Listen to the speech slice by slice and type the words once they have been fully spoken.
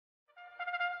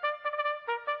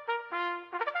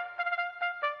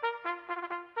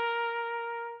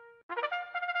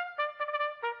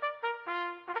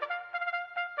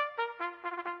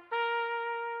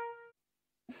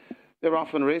They're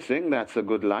often racing. That's a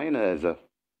good line as a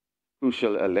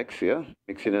Crucial Alexia,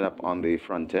 mixing it up on the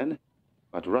front end.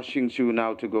 But rushing through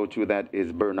now to go through that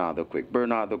is Bernard the Quick.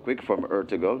 Bernard the Quick from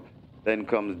Ertugal. Then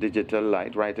comes Digital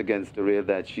Light right against the rail.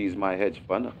 That She's My Hedge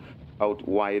Fund. Out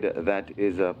wide, that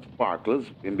is Sparkles.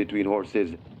 In between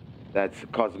horses, that's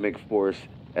Cosmic Force.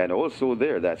 And also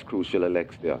there, that's Crucial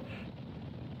Alexia.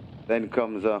 Then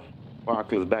comes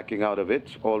Sparkles backing out of it.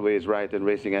 Always Right and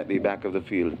racing at the back of the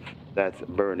field. That's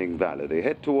Burning Valor. They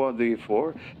head toward the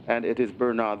 4, and it is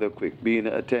Bernard the Quick being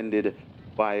attended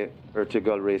by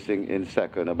Ertugal racing in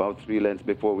second. About 3 lengths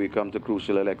before we come to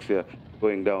Crucial Alexia,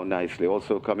 going down nicely.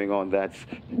 Also coming on, that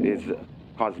is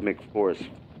Cosmic Force.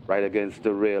 Right against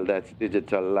the rail, that's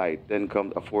Digital Light. Then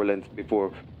comes a 4 lengths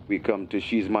before we come to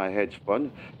She's My Hedge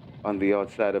Fund. On the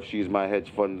outside of She's My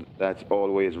Hedge Fund, that's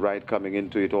Always Right. Coming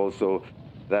into it also,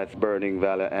 that's Burning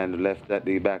Valor, and left at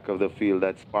the back of the field,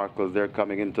 that's Sparkles. They're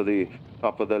coming into the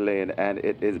top of the lane, and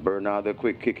it is Bernard the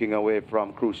Quick kicking away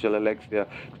from Crucial Alexia,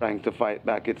 trying to fight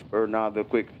back. It's Bernard the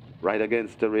Quick right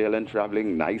against the rail and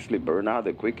traveling nicely. Bernard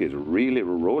the Quick is really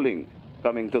rolling,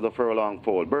 coming to the furlong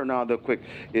pole. Bernard the Quick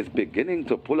is beginning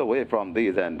to pull away from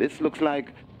these, and this looks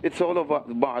like it's all over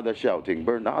the bar the shouting.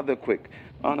 Bernard the Quick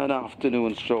on an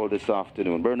afternoon stroll this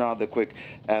afternoon. Bernard the Quick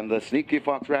and the Sneaky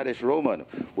Fox Raddesh Roman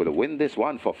will win this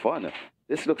one for fun.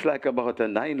 This looks like about a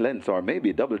 9 lengths or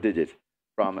maybe double digits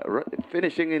from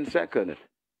finishing in second.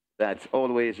 That's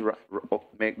Always Right.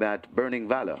 Make that Burning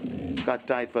Valor. Got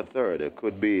tied for third. It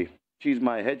could be She's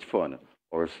My Hedge Fund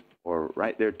or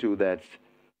right there too. That's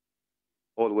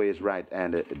Always Right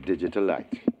and Digital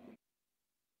Light.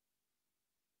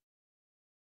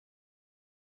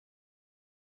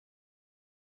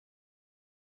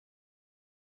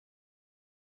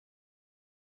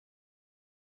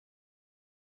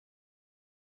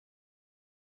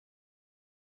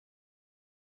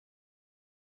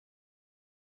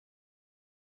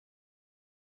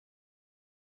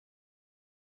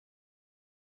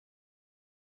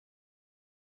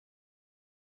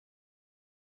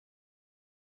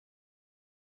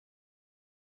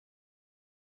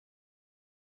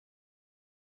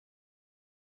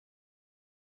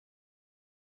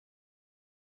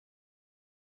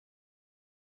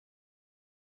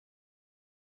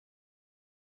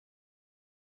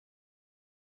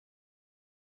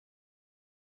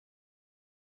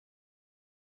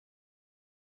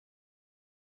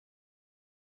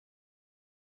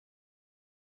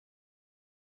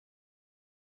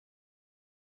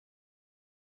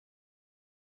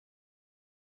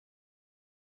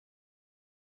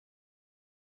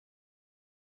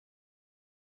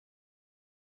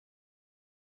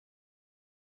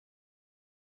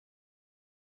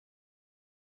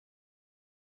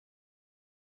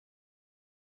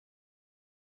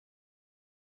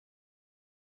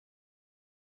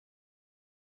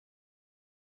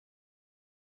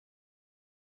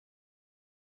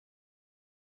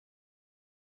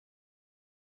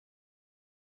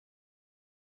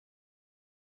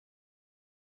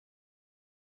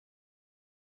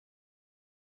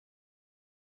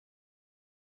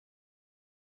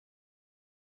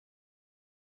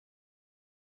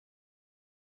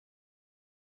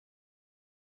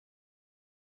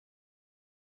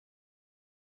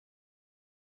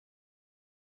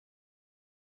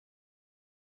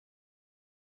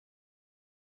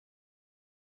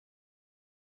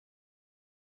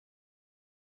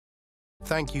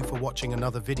 Thank you for watching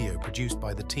another video produced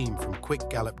by the team from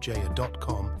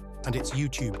QuickGallopJA.com and its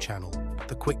YouTube channel,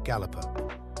 The Quick Galloper.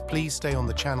 Please stay on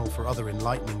the channel for other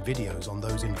enlightening videos on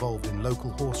those involved in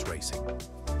local horse racing.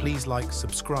 Please like,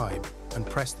 subscribe, and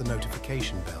press the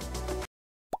notification bell.